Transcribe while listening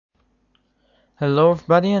Hello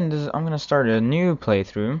everybody, and I'm gonna start a new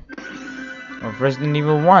playthrough of Resident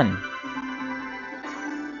Evil 1.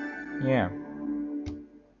 Yeah.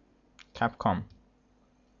 Capcom.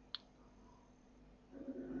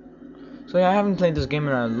 So yeah, I haven't played this game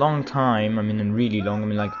in a long time. I mean, really long. I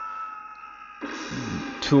mean, like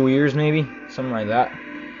 2 years maybe? Something like that.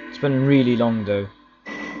 It's been really long though.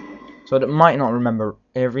 So I might not remember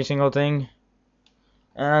every single thing.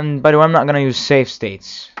 And by the way, I'm not gonna use save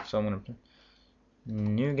states. So I'm gonna...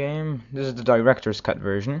 New game. This is the director's cut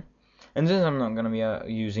version. And since I'm not gonna be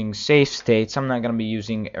using save states, I'm not gonna be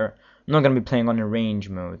using... I'm not gonna be playing on arrange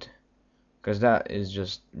mode. Because that is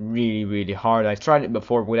just really hard. I've tried it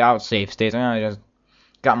before without save states, and I just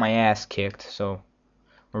got my ass kicked. So,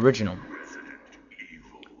 original.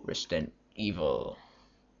 Resident Evil.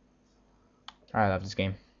 I love this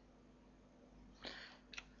game.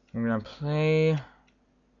 I'm gonna play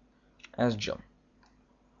as Jill.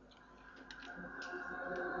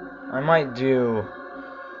 I might do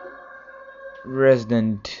Chris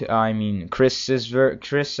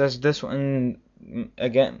as this one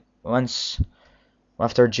again once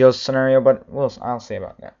after Jill's scenario, but I'll say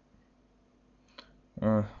about that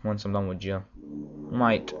once I'm done with Jill.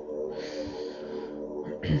 Might.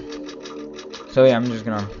 So yeah,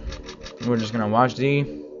 we're just gonna watch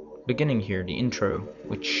the beginning here, the intro,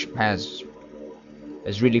 which is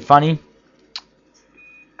really funny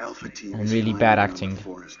and really bad acting,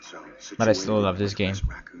 but I still love this game.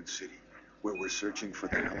 Raccoon City, where we're searching for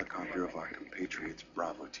the helicopter of our compatriots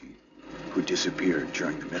Bravo team, who disappeared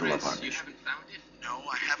during the middle of our mission. You haven't found it? No,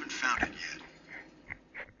 I haven't found it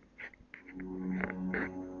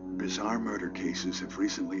yet. Bizarre murder cases have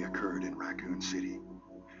recently occurred in Raccoon City.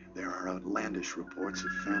 There are outlandish reports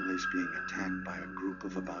of families being attacked by a group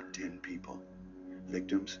of about 10 people.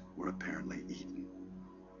 Victims were apparently eaten.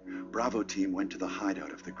 Bravo team went to the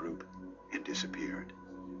hideout of the group and disappeared.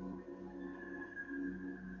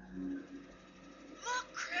 Look,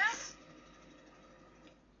 Chris!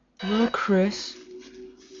 Look, Chris.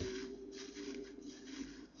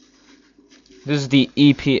 This is the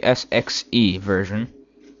EPSXE version.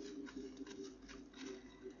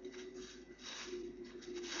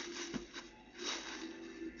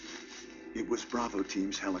 It was Bravo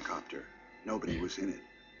team's helicopter. Nobody was in it.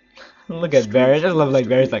 Look at Barry. I just love like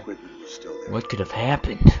Barry's like, what could have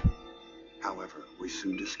happened? However, we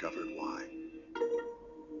soon discovered why.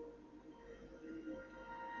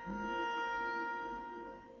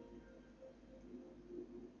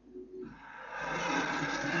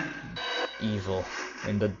 Evil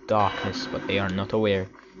in the darkness, but they are not aware.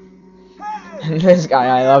 And this guy,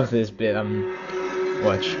 I love this bit.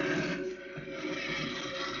 Watch.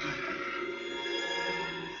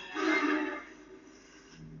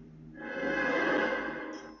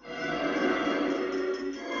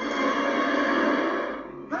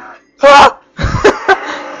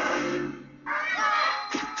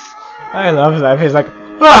 I love that. He's like,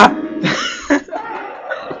 ah!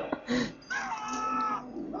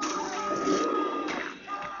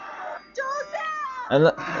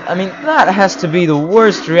 And I mean, that has to be the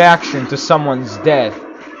worst reaction to someone's death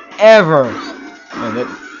ever. And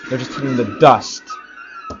they're just hitting the dust.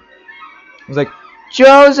 It's like,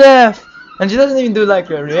 Joseph! And she doesn't even do like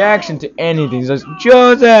a reaction to anything. She says,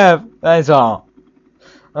 Joseph! That's all.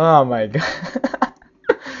 Oh my god.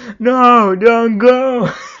 No, don't go!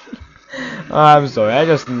 Oh, I'm sorry, I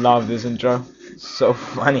just love this intro. It's so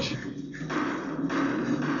funny.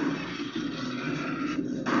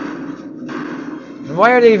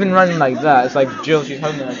 Why are they even running like that? It's like Jill, she's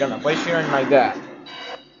holding a gun up. Why is she running like that?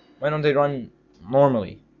 Why don't they run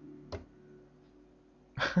normally?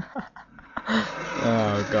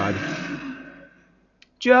 Oh god.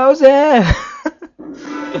 Joseph!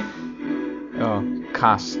 Oh,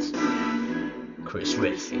 cast. Chris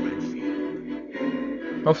Redfield.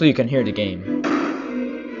 Hopefully you can hear the game.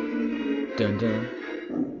 Dun dun.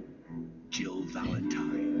 Jill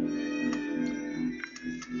Valentine.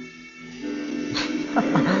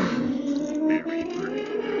 Mary Bird.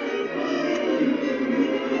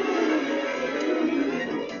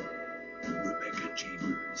 Rebecca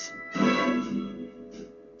Chambers.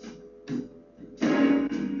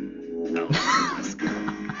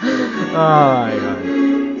 Oh my god.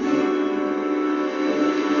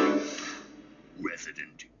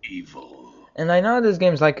 Resident Evil. And I know this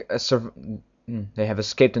game's like they have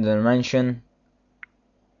escaped in the dimension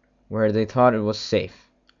where they thought it was safe.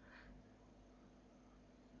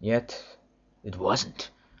 Yet it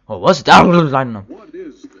wasn't. Or was it? I don't know. What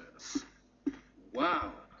is this?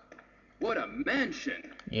 Wow. What a mansion.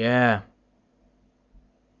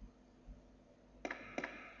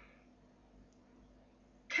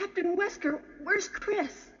 Captain Wesker, where's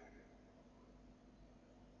Chris?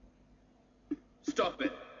 Stop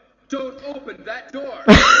it. Don't open that door.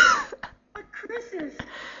 But Chris is...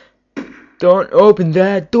 Don't open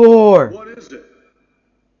that door! What is it?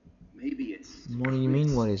 Maybe it's... What do you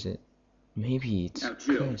mean, what is it? Maybe it's Now,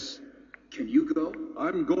 Jill. Chris. Can you go?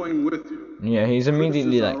 I'm going with you. Yeah, he's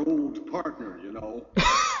immediately Chris is like... our old partner, you know.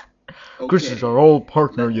 Chris Okay. is our old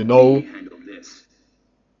partner, Let you me know. handle this.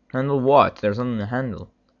 Handle what? There's nothing to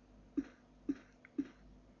handle.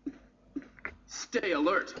 Stay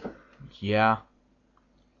alert. Yeah.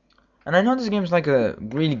 And I know this game's like a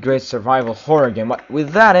really great survival horror game, but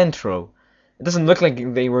with that intro, it doesn't look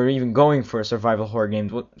like they were even going for a survival horror game.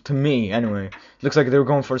 Well, to me, anyway. It looks like they were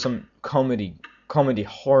going for some comedy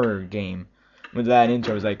horror game. With that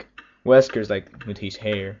intro, it's like Wesker's like with his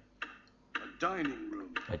hair. A dining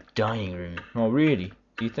room. A dining room. Oh, really?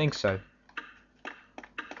 Do you think so?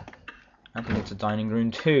 I think it's a dining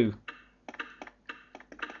room too.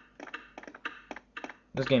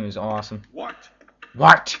 This game is awesome. What?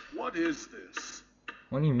 What? What is this?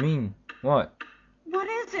 What do you mean? What? What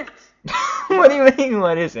is it? What do you mean?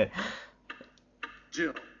 What is it?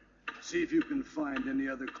 Jill, see if you can find any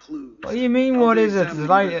other clues. What do you mean? I'll What be is it? It's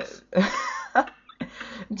examining like this.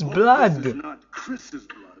 it's Hope blood. This is not Chris's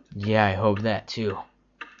blood. Yeah, I hope that too.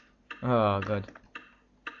 Oh god.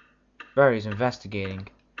 Barry's investigating.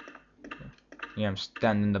 Yeah, I'm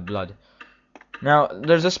standing in the blood. Now,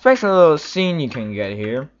 there's a special little scene you can get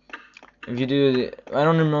here. If you do the, I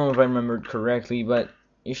don't know if I remembered correctly, but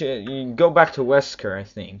you go back to Wesker, I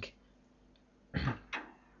think.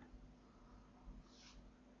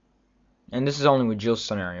 And this is only with Jill's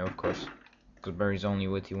scenario, of course. Because Barry's only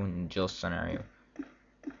with you in Jill's scenario.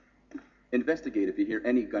 Investigate if you hear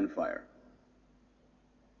any gunfire.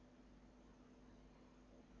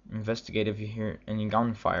 Investigate if you hear any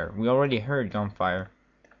gunfire. We already heard gunfire.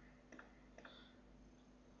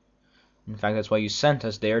 In fact, that's why you sent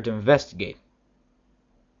us there, to investigate.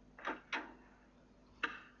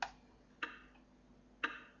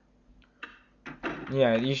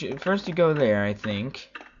 Yeah, you should first you go there, I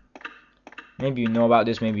think. Maybe you know about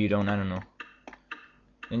this, maybe you don't, I don't know.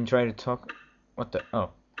 Then try to talk. What the?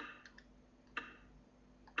 Oh.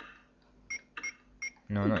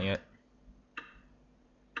 No, not yet.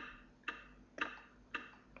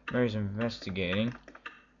 Mary's investigating.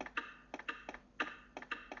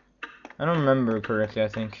 I don't remember correctly, I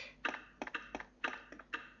think.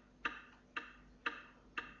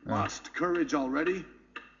 Lost courage already?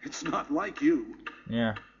 It's not like you.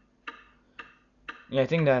 Yeah. Yeah, I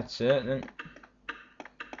think that's it. Then...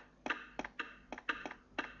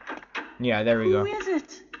 Yeah, there we Who go. is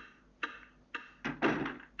it?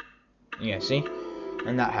 Yeah, see?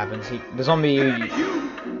 And that happens. The zombie... Hey,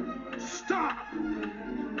 you! Stop!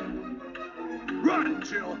 Run,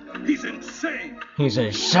 Jill! He's insane! He's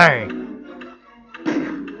insane!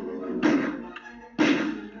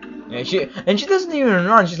 Yeah, she doesn't even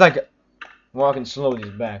run. She's like walking slowly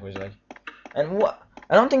backwards, like. And what?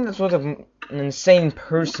 I don't think that's what an insane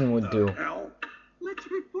person would do. Hell? Let's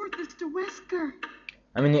report this to Wesker.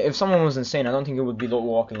 I mean, if someone was insane, I don't think it would be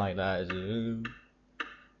walking like that.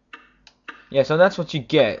 Yeah, so that's what you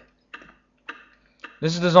get.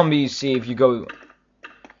 This is the zombie you see if you go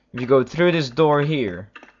through this door here.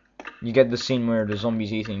 You get the scene where the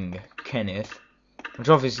zombie's eating Kenneth, which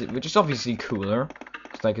is obviously cooler.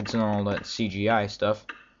 It's like it's in all that CGI stuff,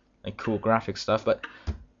 like cool graphic stuff. But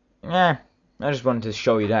yeah, I just wanted to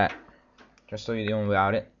show you that, just so you know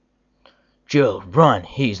about it. Jill, run!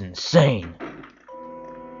 He's insane.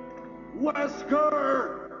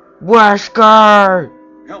 Wesker! Wesker!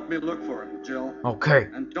 Help me look for him, Jill. Okay.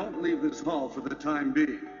 And don't leave this hall for the time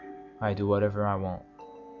being. I do whatever I want.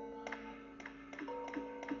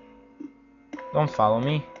 Don't follow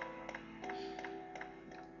me.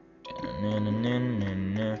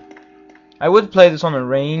 I would play this on a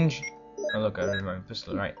range. Oh look, I have my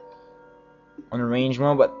pistol right. On a range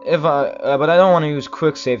mode, but but I don't want to use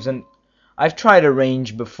quick saves. And I've tried a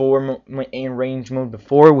range before, in range mode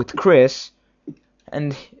before with Chris,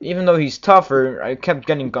 and even though he's tougher, I kept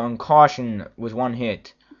getting on caution with one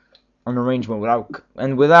hit on the range mode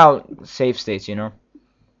without save states. You know,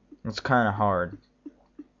 it's kind of hard.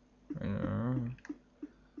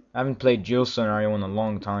 I haven't played Jill's scenario in a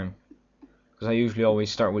long time, because I usually always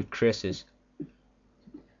start with Chris's.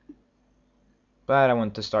 But I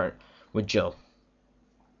want to start with Jill.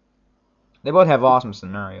 They both have awesome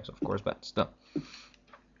scenarios, of course, but still.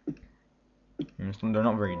 They're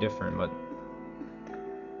not very different, but...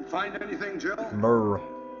 Find anything, Jill? Brr.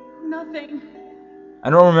 Nothing. I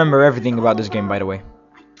don't remember everything about this game, by the way.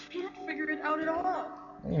 I can't figure it out at all.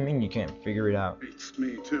 What do you mean you can't figure it out? Beats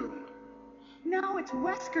me too. Now it's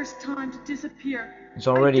Wesker's time to disappear. It's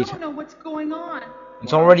already I don't know what's going on.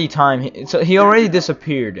 It's already time. He already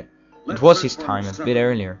disappeared. It Let's was search his for him time a bit separately.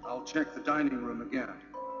 earlier. I'll check the dining room again.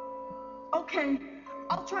 Okay,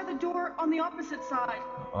 I'll try the door on the opposite side.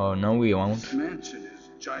 Oh no, we This won't. mansion is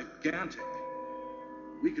gigantic.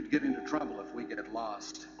 We could get into trouble if we get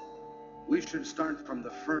lost. We should start from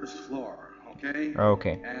the first floor, okay?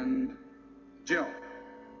 Okay. And Jill,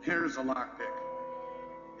 here's a lockpick.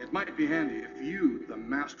 It might be handy if you, the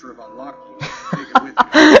master of unlocking, take it with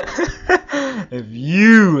you. If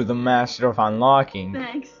you, the master of unlocking,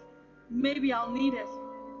 Thanks. Maybe I'll need it.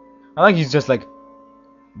 I like he's just like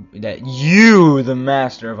that. You, the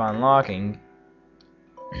master of unlocking.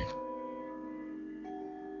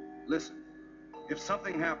 Listen, if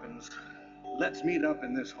something happens, let's meet up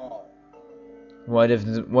in this hall. What if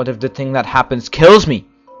the thing that happens kills me,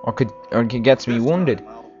 or gets me This wounded? time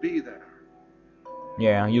I'll be there.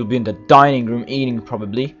 Yeah, you'll be in the dining room eating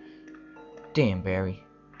probably. Damn, Barry.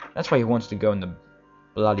 That's why he wants to go in the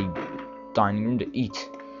bloody dining room to eat.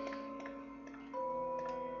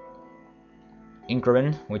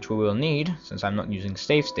 Increment, which we will need, since I'm not using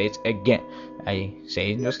save states again. I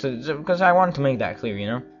say just because I want to make that clear, you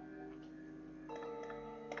know.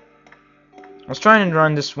 I was trying to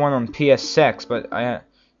run this one on PSX, but I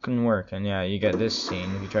couldn't work. And yeah, you get this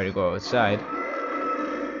scene if you try to go outside.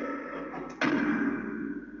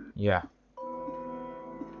 Yeah.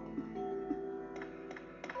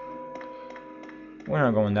 We're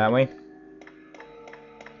not going that way.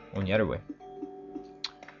 Going the other way.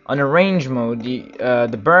 On a range mode,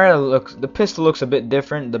 the pistol looks a bit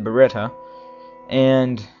different, the Beretta,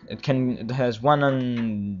 and it has 1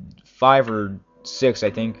 in 5 or 6,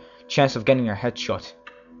 I think, chance of getting a headshot,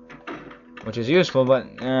 which is useful,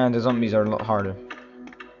 but the zombies are a lot harder.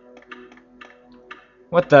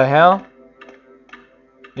 What the hell?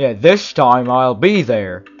 Yeah, this time I'll be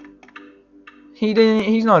there.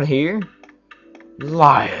 He's not here.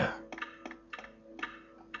 Liar.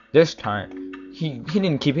 This time, he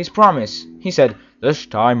didn't keep his promise. He said, this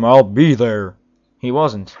time I'll be there. He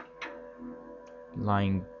wasn't.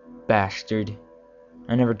 Lying bastard.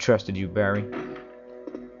 I never trusted you, Barry.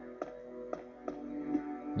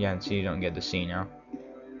 Yeah, and see, you don't get the scene now.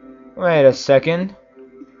 Wait a second.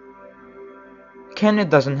 Kenneth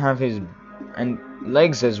doesn't have his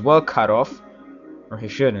legs as well cut off. Or he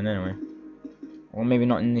shouldn't, anyway. Or maybe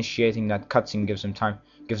not initiating that cutscene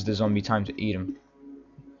gives the zombie time to eat him.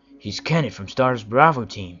 He's Kenneth from Star's Bravo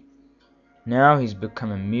team. Now he's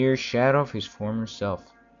become a mere shadow of his former self.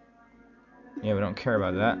 Yeah, we don't care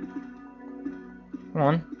about that. Come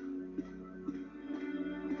on.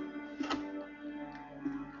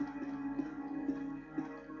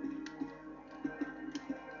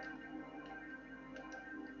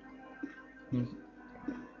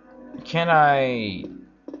 Can't I...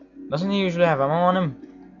 Doesn't he usually have ammo on him?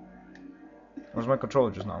 Or is my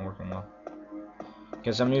controller just not working well?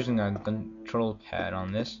 Because I'm using a control pad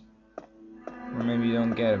on this. Or maybe you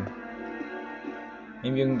don't get him.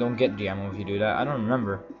 Maybe you don't get the ammo if you do that. I don't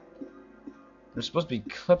remember. There's supposed to be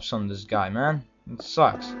clips on this guy, man. It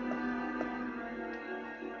sucks.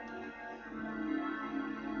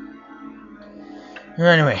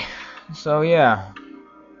 Anyway, so yeah.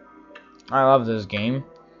 I love this game.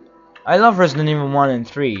 I love Resident Evil 1 and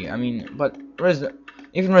 3. I mean, but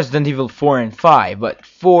even Resident Evil 4 and 5. But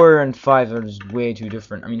 4 and 5 are just way too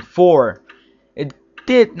different. I mean, 4, it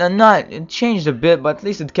changed a bit, but at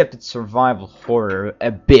least it kept its survival horror a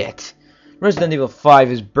bit. Resident Evil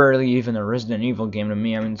 5 is barely even a Resident Evil game to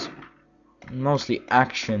me. I mean, it's mostly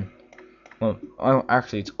action. Well,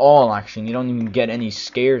 actually, it's all action. You don't even get any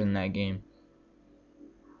scares in that game.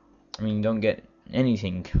 I mean, you don't get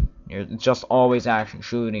anything. It's just always action,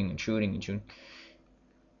 shooting and shooting and shooting.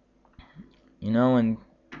 You know, and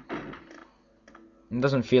it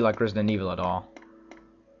doesn't feel like Resident Evil at all.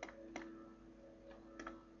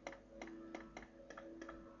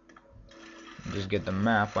 Just get the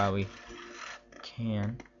map while we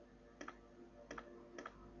can.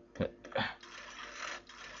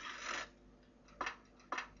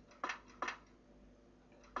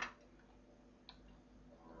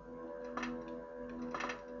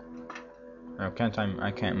 Oh,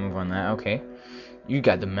 I can't move on that. Okay. You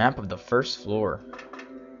got the map of the first floor.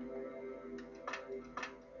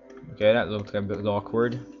 Okay, that looked a bit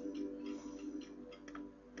awkward.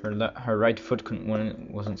 Her right foot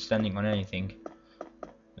wasn't standing on anything.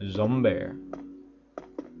 Zombie.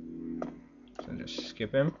 So just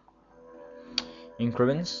skip him.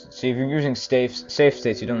 Increments. See, if you're using safe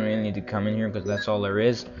states, you don't really need to come in here because that's all there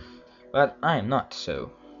is. But I am not,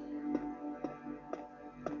 so.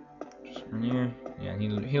 And here, yeah,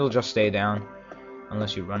 he'll just stay down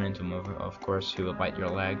unless you run into him. Of course, he will bite your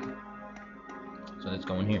leg. So let's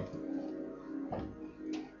go in here.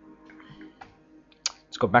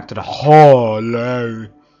 Let's go back to the hall.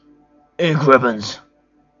 Equipments.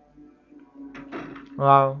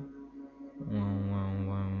 Wow.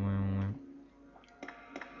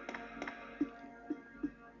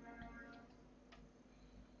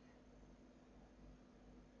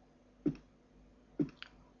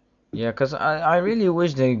 Yeah, cause I really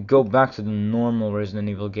wish they go back to the normal Resident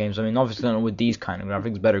Evil games. I mean, obviously not with these kind of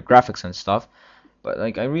graphics, better graphics and stuff. But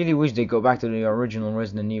like, I really wish they go back to the original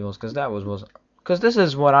Resident Evils, cause that cause this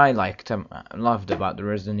is what I loved about the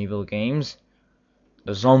Resident Evil games,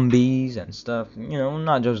 the zombies and stuff. You know,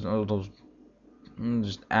 not just all those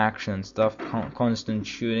just action and stuff, constant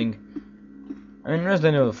shooting. I mean,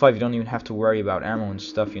 Resident Evil 5, you don't even have to worry about ammo and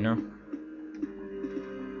stuff, you know.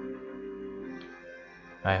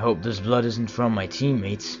 I hope this blood isn't from my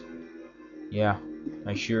teammates. Yeah,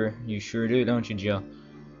 you sure do, don't you, Jill?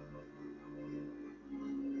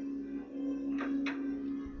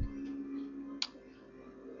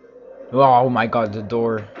 Oh my god, the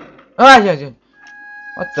door. Ah, yeah.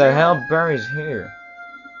 What the hell? Barry's here.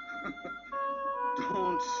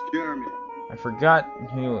 Don't scare me. I forgot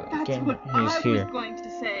That's what he's I here. was going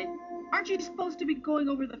to say. Aren't you supposed to be going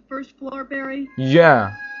over the first floor, Barry?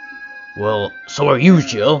 Yeah. Well, so are you,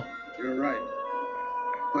 Jill. You're right.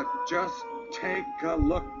 But just take a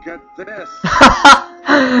look at this.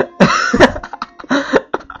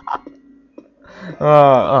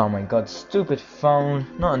 Oh my god, stupid phone.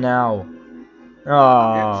 Not now.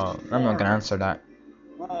 Oh, I'm not gonna answer that.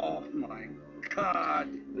 Oh my god.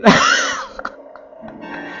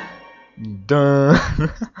 Duh.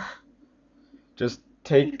 Just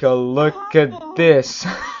take a look at this.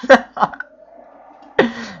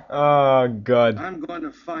 Oh god. I'm going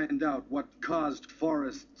to find out what caused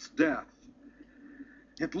Forrest's death.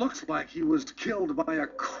 It looks like he was killed by a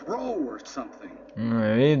crow or something.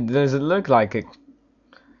 Does it look like it?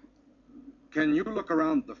 Can you look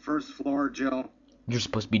around the first floor, Jill? You're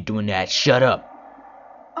supposed to be doing that. Shut up.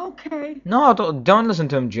 Okay. No, don't listen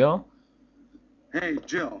to him, Jill. Hey,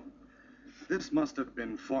 Jill. This must have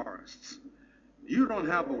been Forrest's. You don't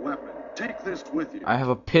have a weapon. Take this with you. I have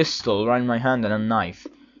a pistol right in my hand and a knife.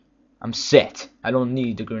 I'm set. I don't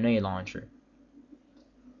need the grenade launcher.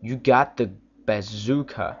 You got the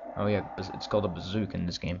bazooka. Oh yeah, it's called a bazooka in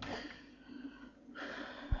this game.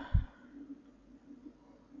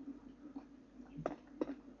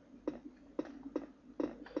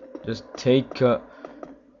 Just take a...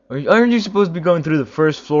 Aren't you supposed to be going through the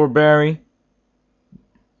first floor, Barry?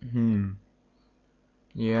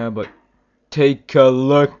 Yeah, but take a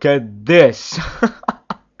look at this.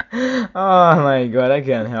 Oh my god, I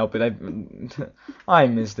can't help it. I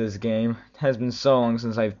miss this game. It has been so long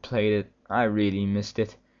since I've played it. I really missed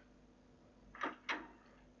it.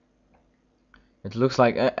 It looks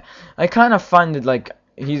like I kind of find it like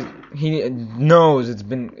he knows it's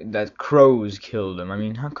been that crows killed him. I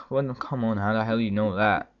mean, come on, how the hell do you know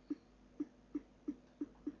that?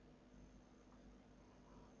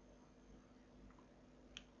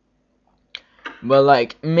 But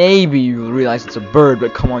like, maybe you'll realize it's a bird,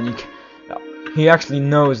 but come on, he actually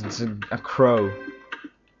knows it's a crow.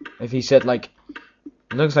 If he said like,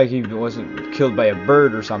 it looks like he wasn't killed by a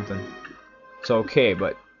bird or something, it's okay,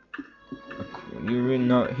 but you really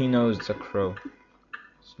know he knows it's a crow.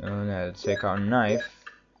 So now let's take our knife.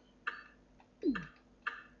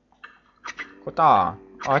 Kota!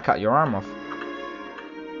 Oh, I cut your arm off.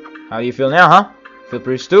 How do you feel now, huh? Feel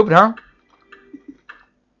pretty stupid, huh?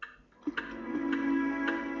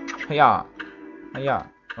 Hiya! Hiya!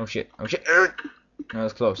 Oh shit! Oh shit! That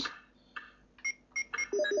was close.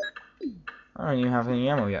 I don't even have any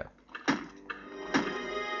ammo yet.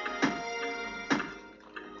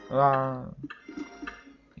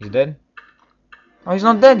 He's dead? Oh, he's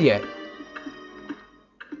not dead yet.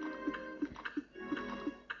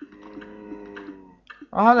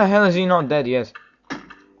 Oh, how the hell is he not dead yet?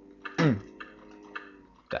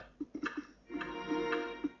 Dead.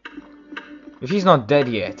 If he's not dead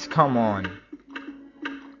yet, come on.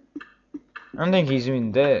 I don't think he's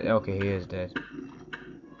even dead. Okay, he is dead.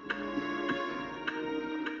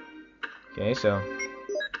 Okay, so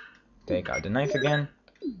take out the knife again.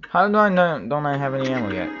 How do I know? Don't I have any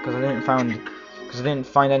ammo yet? Because I didn't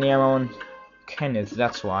find any ammo on Kenneth.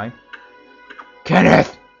 That's why.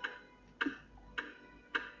 Kenneth.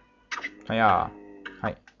 Hiya.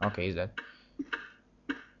 Hi. Okay, he's dead.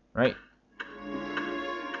 Right.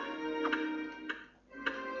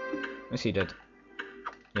 Is he dead?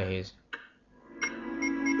 Yeah, he is.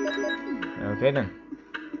 Okay then.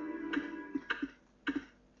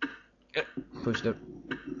 Push the...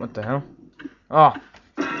 What the hell? Oh!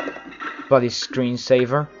 Bloody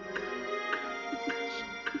screensaver.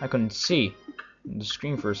 I couldn't see the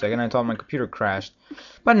screen for a second. I thought my computer crashed.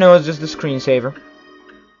 But no, it's just the screensaver.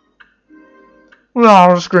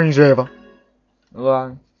 Oh, the screensaver.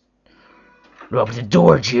 Open the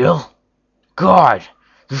door, Jill. God,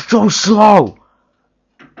 they're so slow.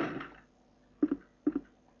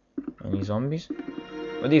 Any zombies?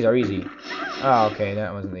 Well, these are easy. Oh, okay,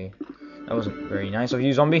 that wasn't very nice of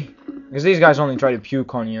you, zombie. Because these guys only try to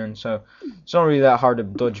puke on you, and so it's not really that hard to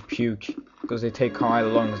dodge puke. Because they take quite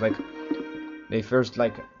long. It's like they first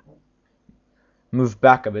like move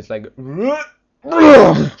back a bit. It's like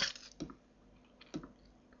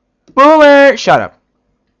Boomer, shut up,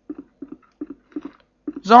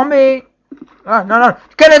 zombie. Ah, no,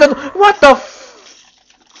 get in. What the?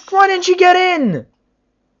 Why didn't she get in?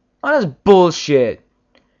 Oh, that's bullshit.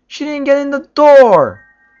 She didn't get in the door.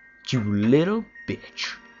 You little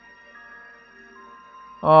bitch.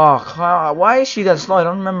 Oh, why is she that slow? I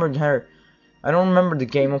don't remember her. I don't remember the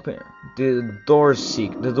game open. The door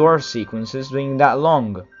sequences being that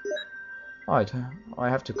long. Oh, I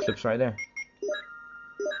have 2 clips right there.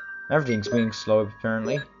 Everything's being slow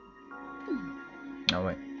apparently. No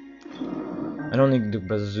wait. I don't need the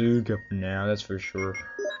bazooka for now. That's for sure.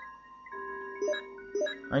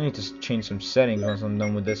 I need to change some settings once I'm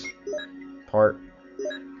done with this part.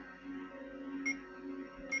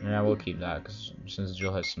 Yeah, we'll keep that because since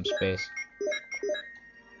Jill has some space.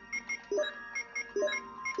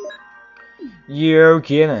 You're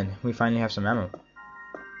kidding. We finally have some ammo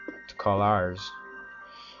to call ours.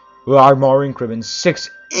 We are more increments. 6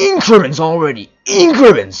 increments already.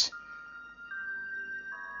 Increments.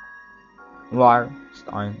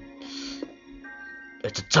 Stein.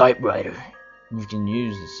 It's a typewriter. You can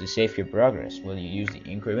use this to save your progress. Will you use the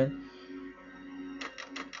increment?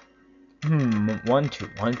 1 2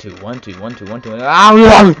 1 2 1 2 1 2 1 2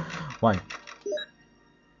 1.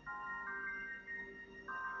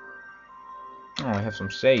 Oh, I have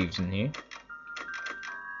some saves in here.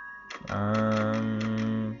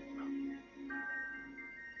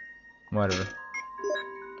 Whatever.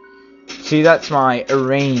 See, that's my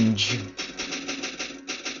arrange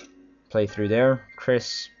playthrough there,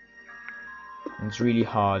 Chris. It's really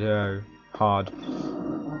hard.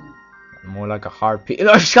 More like a hard piece.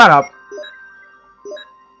 Oh, shut up.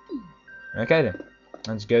 Okay then,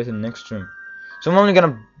 let's go to the next room. So I'm only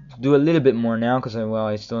gonna do a little bit more now because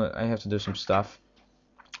I have to do some stuff.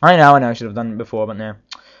 I know I should have done it before, but now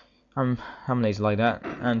I'm lazy like that,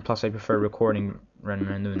 and plus I prefer recording rather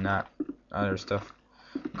than doing that other stuff.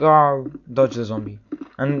 Go dodge the zombie.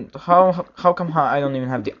 And how come I don't even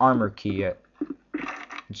have the armor key yet?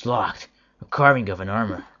 It's locked. A carving of an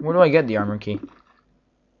armor. Where do I get the armor key?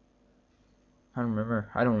 I don't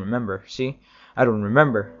remember. See? I don't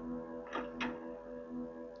remember.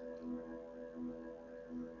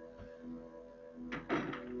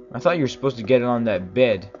 I thought you were supposed to get it on that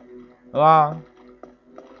bed. Ah.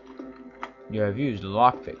 You have used the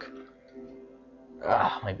lockpick.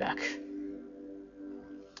 Ah, my back.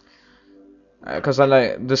 Because I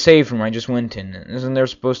like the save room I just went in. Isn't there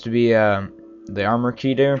supposed to be the armor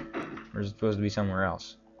key there? Or is it supposed to be somewhere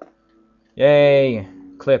else? Yay!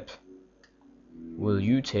 Clip. Will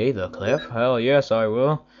you take the clip? Hell yes, I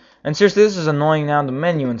will. And seriously, this is annoying now. The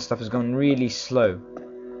menu and stuff is going really slow.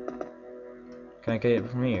 Can I get it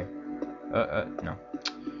from here? No.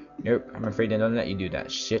 Nope, I'm afraid they don't let you do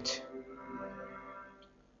that shit.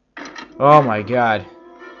 Oh my god.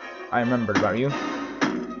 I remembered about you.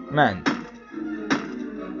 Man.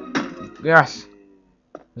 Yes!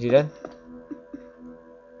 Is he dead?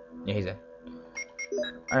 Yeah, he's dead.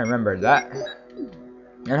 I remember that.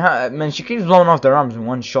 And man, she keeps blowing off their arms in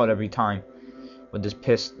one shot every time. With this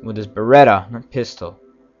Beretta, not pistol.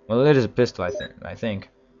 Well, it is a pistol, I think.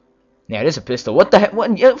 Yeah, it is a pistol. What the heck?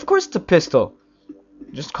 What? Yeah, of course it's a pistol.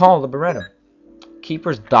 Just call the Beretta.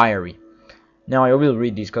 Keeper's Diary. Now I will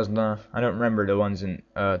read these because I don't remember the ones in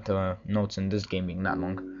the notes in this game being that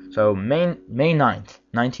long. So May 9th,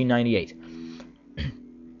 1998.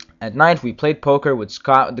 At night we played poker with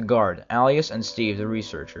Scott the guard, Alias, and Steve the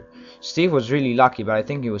researcher. Steve was really lucky, but I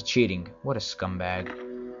think he was cheating. What a scumbag.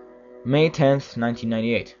 May 10th,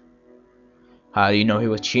 1998. How do you know he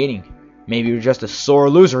was cheating? Maybe you're just a sore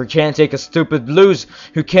loser who can't take a stupid lose,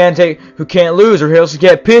 who can't lose, or he'll also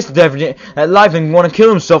get pissed at life and want to kill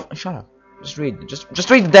himself. Shut up. Just read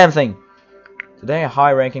the damn thing. Today a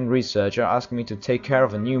high-ranking researcher asked me to take care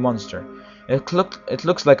of a new monster. It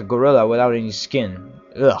looks like a gorilla without any skin.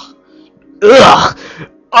 Ugh. Ugh.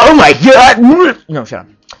 Oh my god. No, shut up.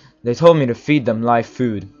 They told me to feed them live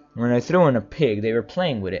food. When I threw in a pig, they were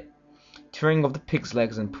playing with it. tearing off the pig's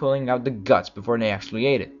legs and pulling out the guts before they actually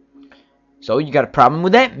ate it. So you got a problem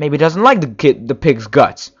with that? Maybe it doesn't like the pig's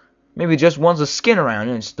guts. Maybe it just wants the skin around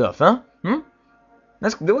it and stuff, huh?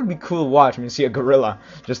 That would be cool to watch. I mean, see a gorilla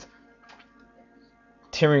just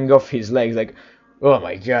tearing off his legs like, oh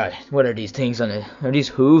my god, what are these things on it? Are these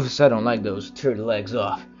hooves? I don't like those. Tear the legs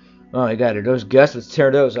off. Oh my god, are those guts? Let's tear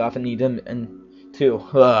those off and eat them and too.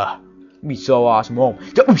 It'd be so awesome. Oh,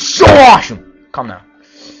 that would be so awesome! Calm down.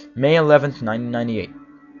 May 11th, 1998.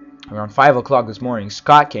 Around 5 o'clock this morning,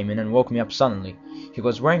 Scott came in and woke me up suddenly. He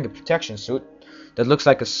was wearing a protection suit that looks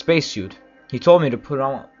like a spacesuit. He told me to put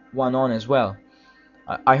one on as well.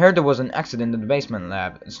 I heard there was an accident in the basement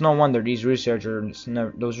lab. It's no wonder those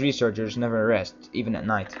researchers never rest, even at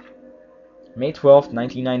night. May 12th,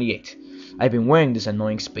 1998. I've been wearing this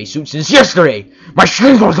annoying spacesuit since yesterday! My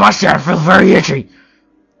skin goes last year and feels very itchy!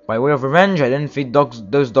 By way of revenge, I didn't feed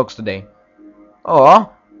those dogs today.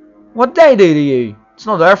 Oh, what they did to you? It's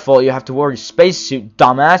not their fault you have to wear a spacesuit,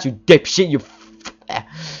 dumbass, you dipshit, you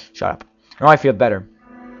Shut up. Now I feel better.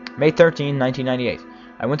 May 13, 1998.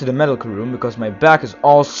 I went to the medical room because my back is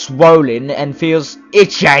all swollen and feels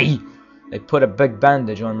itchy. They put a big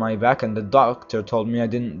bandage on my back and the doctor told me I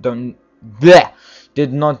did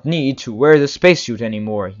not need to wear the spacesuit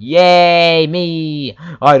anymore. Yay, me!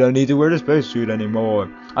 I don't need to wear the spacesuit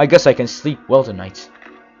anymore. I guess I can sleep well tonight.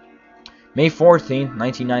 May 14,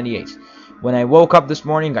 1998. When I woke up this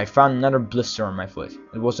morning, I found another blister on my foot.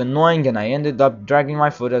 It was annoying and I ended up dragging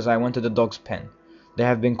my foot as I went to the dog's pen. They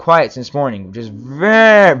have been quiet since morning, which is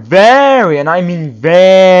very, and I mean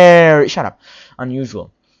very, shut up,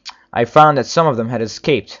 unusual. I found that some of them had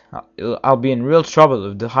escaped. I'll be in real trouble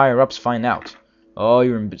if the higher-ups find out. Oh,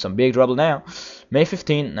 you're in some big trouble now. May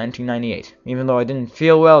 15, 1998. Even though I didn't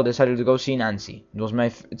feel well, I decided to go see Nancy.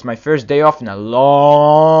 It's my first day off in a long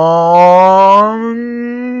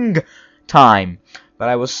time. But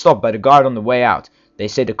I was stopped by the guard on the way out. They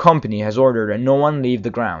say the company has ordered that no one leave the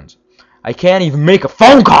grounds. I can't even make a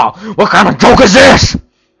phone call! What kind of joke is this?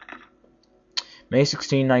 May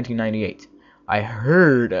 16, 1998. I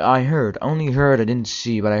only heard, I didn't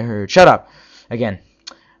see, but I heard. Shut up! Again.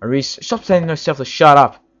 Stop telling yourself to shut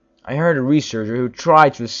up. I heard a researcher who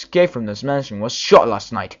tried to escape from this mansion was shot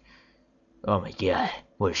last night. Oh my god,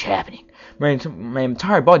 what is happening? My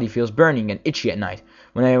entire body feels burning and itchy at night.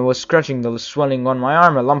 When I was scratching the swelling on my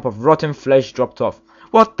arm, a lump of rotten flesh dropped off.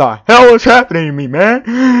 What the hell is happening to me, man?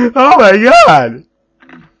 Oh my god!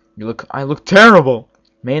 I look terrible.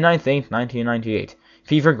 May 19th, 1998.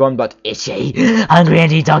 Fever gone but itchy. Hungry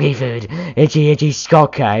and eat doggy food. Itchy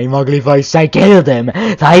Scott came. Ugly face, I killed him.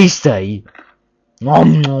 Tasty.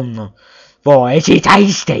 Nom nom nom. Boy, itchy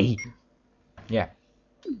tasty. Yeah.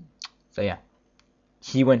 So yeah.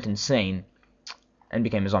 He went insane and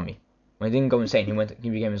became a zombie. Well, he didn't go insane, he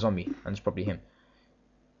became a zombie. And it's probably him.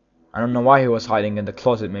 I don't know why he was hiding in the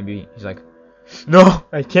closet. Maybe he's like, no,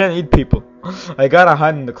 I can't eat people. I gotta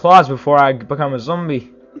hide in the closet before I become a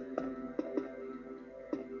zombie.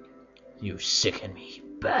 You sicken me,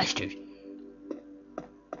 bastard.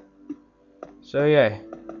 So yeah,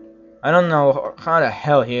 I don't know how the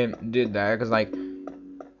hell he did that,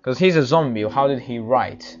 cause he's a zombie. How did he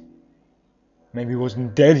write? Maybe he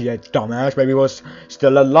wasn't dead yet, dumbass. Maybe he was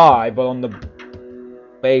still alive, but on the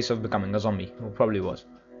base of becoming a zombie. He probably was.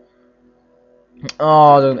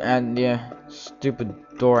 Oh, and yeah, stupid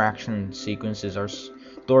door sequences are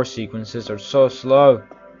so slow.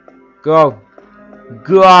 Go.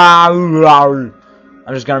 I'm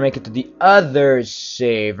just gonna make it to the other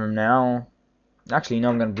save room now. Actually, no,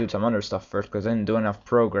 I'm gonna do some other stuff first because I didn't do enough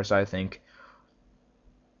progress, I think.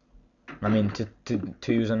 I mean,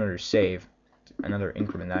 to use another save, another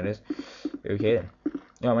increment, that is. Okay then.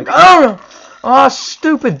 Oh my god! Oh,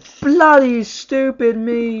 stupid, bloody stupid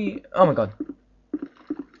me! Oh my god.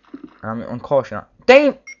 I'm on caution.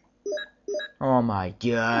 Dang! Oh my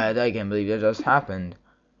god! I can't believe that just happened.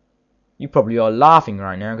 You probably are laughing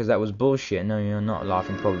right now because that was bullshit. No, you're not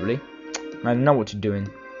laughing probably. I know what you're doing.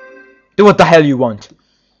 Do what the hell you want.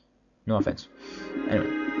 No offense.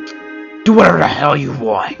 Anyway. Do whatever the hell you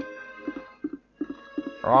want.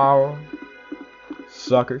 Oh,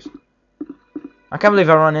 suckers. I can't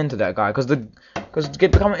believe I run into that guy because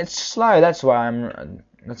it's slow. That's why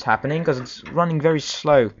that's happening because it's running very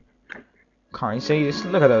slow. Can't you see? Just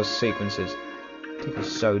look at those sequences. It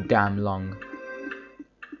takes so damn long.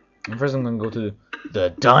 And first I'm gonna go to the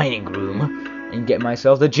dining room and get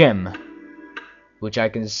myself the gem, which I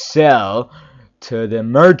can sell to the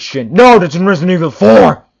merchant. No, that's in Resident Evil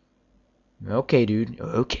 4! Okay, dude.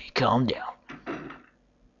 Okay, calm down.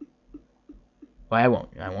 Well,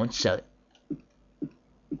 I won't sell it.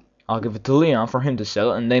 I'll give it to Leon for him to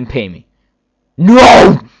sell it and then pay me.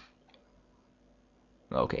 No!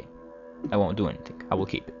 Okay. I won't do anything. I will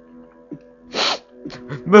keep it.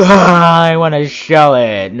 I want to shell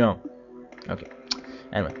it. No. Okay.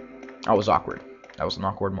 Anyway. That was awkward. That was an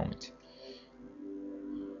awkward moment.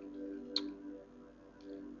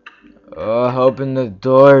 Oh, open the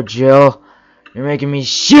door, Jill. You're making me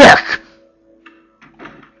sick!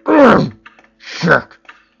 Sick!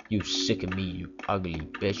 You sick of me, you ugly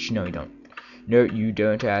bitch. No, you don't. No, you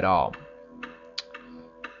don't at all.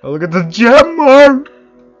 Oh, look at the gem, Mark!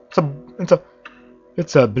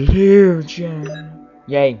 It's a blue gem.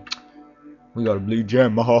 Yay. We got a blue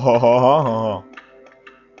gem. Ha ha ha ha ha.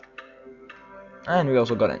 And we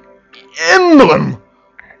also got an emblem.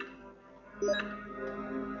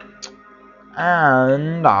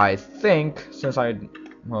 And I think since I'm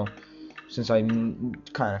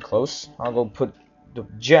kind of close, I'll go put the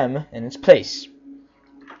gem in its place.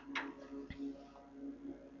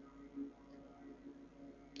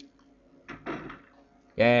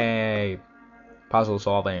 Yay! Puzzle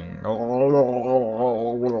solving.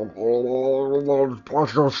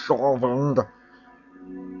 Puzzle solving.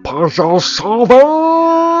 Puzzle solving.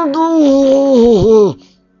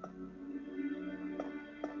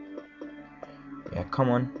 Yeah, come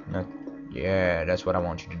on. No. Yeah, that's what I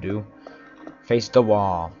want you to do. Face the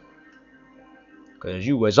wall. Cause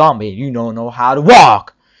you a zombie, you don't know how to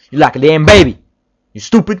walk. You like a damn baby. You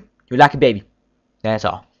stupid. You like a baby. That's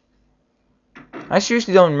all. I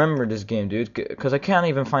seriously don't remember this game, dude, because I can't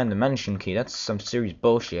even find the mention key. That's some serious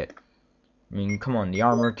bullshit. I mean, come on, the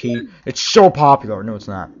armor key. It's so popular. No, it's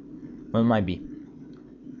not. Well, it might be.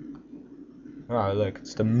 Oh, look,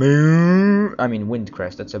 it's the moon. I mean, wind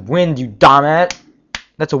crest. That's a wind, you dumbass.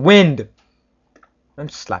 That's a wind.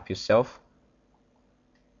 Don't slap yourself.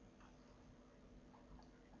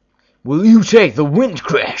 Will you take the wind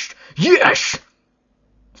crest? Yes!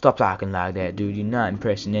 Stop talking like that, dude. You're not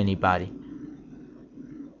impressing anybody.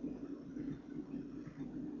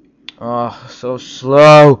 Oh, so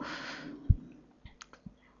slow.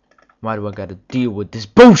 Why do I gotta deal with this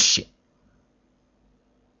bullshit?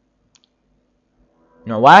 You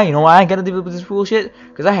know why? You know why I gotta deal with this bullshit?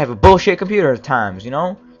 Because I have a bullshit computer at times, you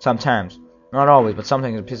know? Sometimes. Not always, but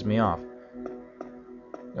sometimes it pisses me off.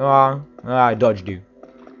 I dodged you.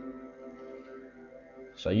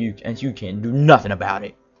 So you can't do nothing about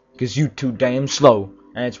it. Because you too damn slow.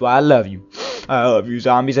 And that's why I love you. I love you,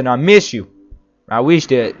 zombies, and I miss you. I wish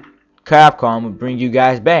that Capcom would bring you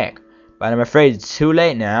guys back. But I'm afraid it's too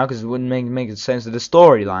late now, because it wouldn't make sense to the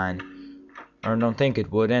storyline. Or I don't think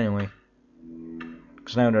it would, anyway.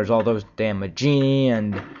 Because now there's all those damn Magini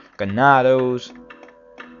and Ganados.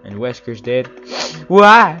 And Wesker's dead.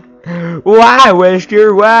 Why? Why,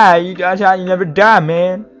 Wesker? Why? You guys thought you never die,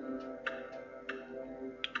 man.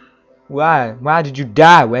 Why? Why did you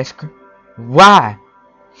die, Wesker? Why?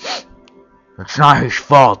 It's not his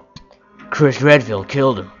fault. Chris Redfield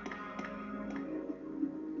killed him.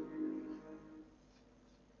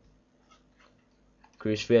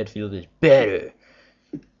 Chris Redfield is better.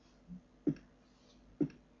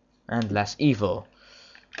 And less evil.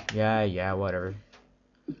 Yeah, whatever.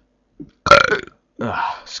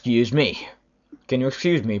 Excuse me. Can you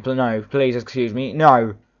excuse me? No, please excuse me.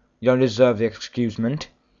 No, you don't deserve the excusement.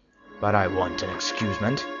 But I want an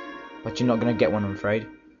excusement. But you're not gonna get one, I'm afraid.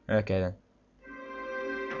 Okay then.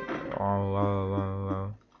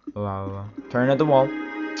 Turn at the wall.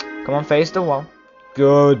 Come on, face the wall.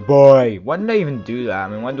 Good boy. Why did they even do that? I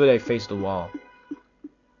mean, why do they face the wall?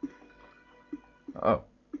 Oh.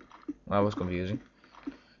 That was confusing.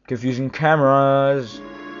 Confusing cameras.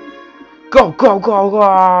 Go, go, go,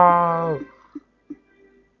 go!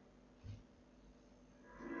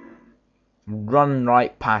 Run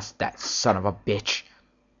right past that son of a bitch.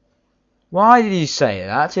 Why did you say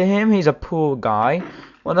that to him? He's a poor guy.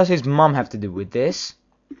 What does his mum have to do with this?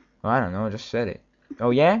 Well, I don't know, I just said it.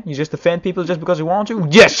 Oh yeah? You just offend people just because you want to?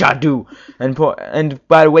 Yes, I do! And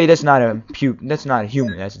by the way, that's not a human, that's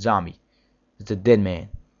a zombie. It's a dead man.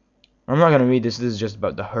 I'm not gonna read this, this is just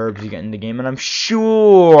about the herbs you get in the game, and I'm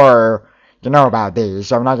sure you know about these,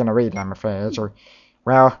 so I'm not gonna read them, I'm afraid. So,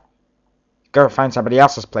 well, go find somebody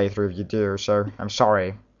else's playthrough if you do, so I'm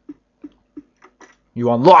sorry.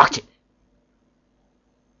 You unlocked it!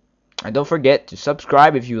 And don't forget to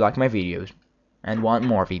subscribe if you like my videos, and want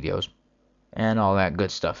more videos, and all that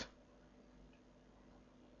good stuff.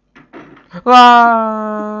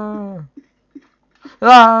 Ah!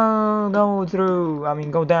 Ah! Go through. I mean,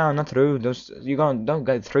 go down, not through. Don't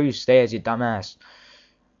go through stairs, you dumbass.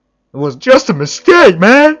 It was just a mistake,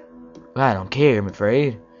 man. I don't care, I'm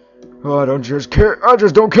afraid. Oh, I don't just care. I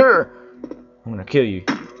just don't care. I'm gonna kill you,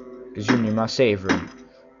 cause you're in my safe room.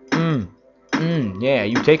 Yeah,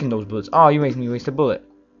 you taking those bullets. Oh, you made me waste a bullet.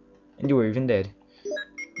 And you were even dead.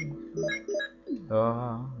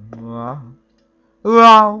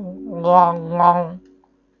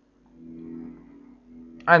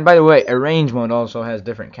 And by the way, arrange mode also has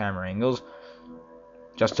different camera angles.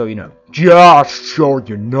 Just so you know. Just so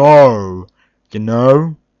you know. You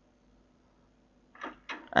know?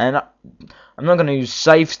 And I'm not gonna use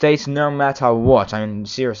safe states no matter what. I mean,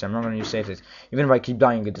 seriously, I'm not gonna use safe states. Even if I keep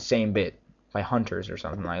dying at the same bit. By hunters or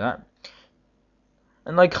something like that.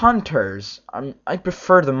 And like hunters, I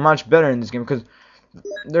prefer them much better in this game because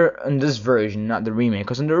they're in this version, not the remake.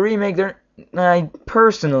 Because in the remake, I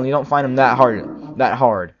personally don't find them that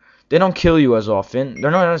hard. They don't kill you as often.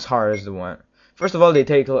 They're not as hard as the one. First of all, they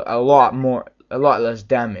take a lot less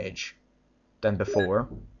damage than before.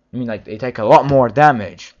 I mean, like they take a lot more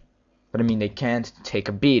damage, but I mean they can't take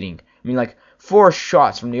a beating. I mean, like 4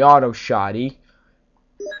 shots from the auto shotgun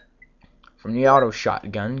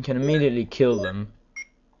can immediately kill them.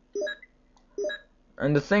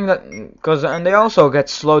 And the thing that, and they also get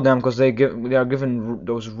slowed down because they are given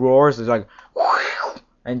those roars. It's like,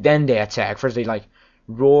 and then they attack. First they like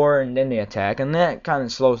roar and then they attack, and that kind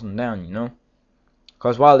of slows them down, you know.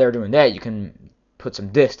 Because while they're doing that, you can put some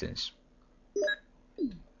distance.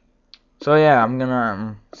 So yeah, I'm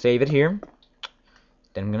gonna save it here.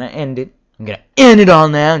 Then I'm gonna end it. I'm gonna end it all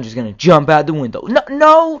now. I'm just gonna jump out the window.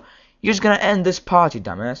 No, you're just gonna end this part, you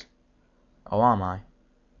dumbass. Oh, am I?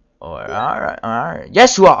 Oh, alright.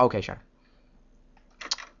 Yes, you are. Okay, sure.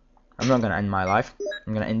 I'm not gonna end my life.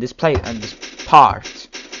 I'm gonna end this this part.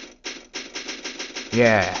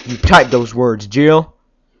 Yeah, you type those words, Jill.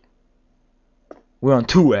 We're on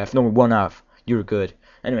 2F, no 1F. You're good.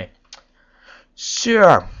 Anyway,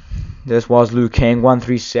 sure. This was Luke King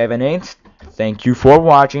 1378. Thank you for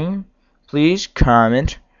watching. Please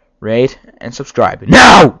comment, rate, and subscribe.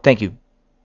 Now! Thank you.